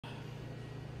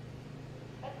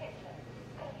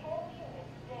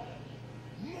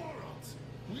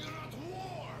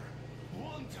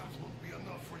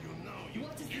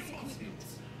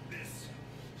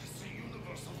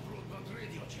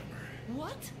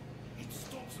What? It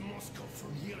stops Moscow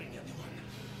from hearing anyone,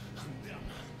 and them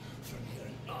from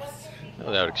hearing us.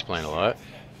 Oh, that would explain a lot.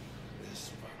 This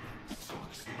fucking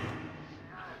sucks.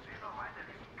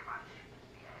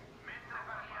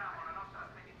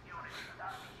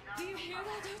 Do you hear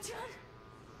that, Ocean?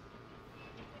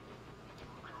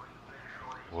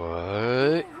 What?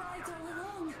 You're right all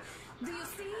along. Do you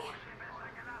see?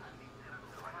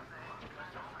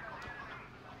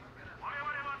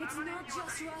 It's not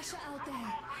just Russia out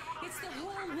there. It's the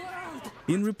whole world.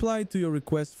 In reply to your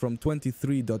request from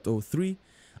 23.03,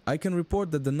 I can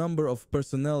report that the number of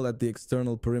personnel at the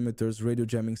external perimeter's radio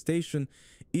jamming station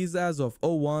is as of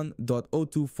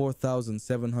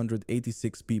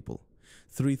 01.02 people,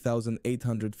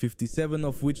 3,857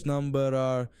 of which number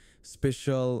are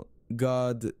special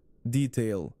guard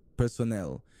detail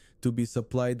personnel to be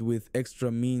supplied with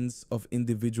extra means of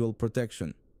individual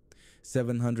protection.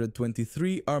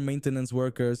 723 are maintenance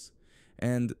workers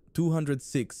and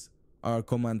 206 are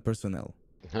command personnel.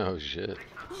 Oh shit.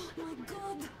 Oh my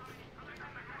god.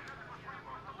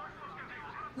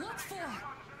 What for?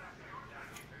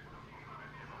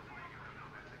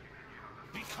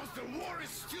 Because the war is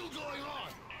still going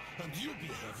on, and you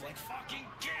behave like fucking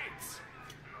kids.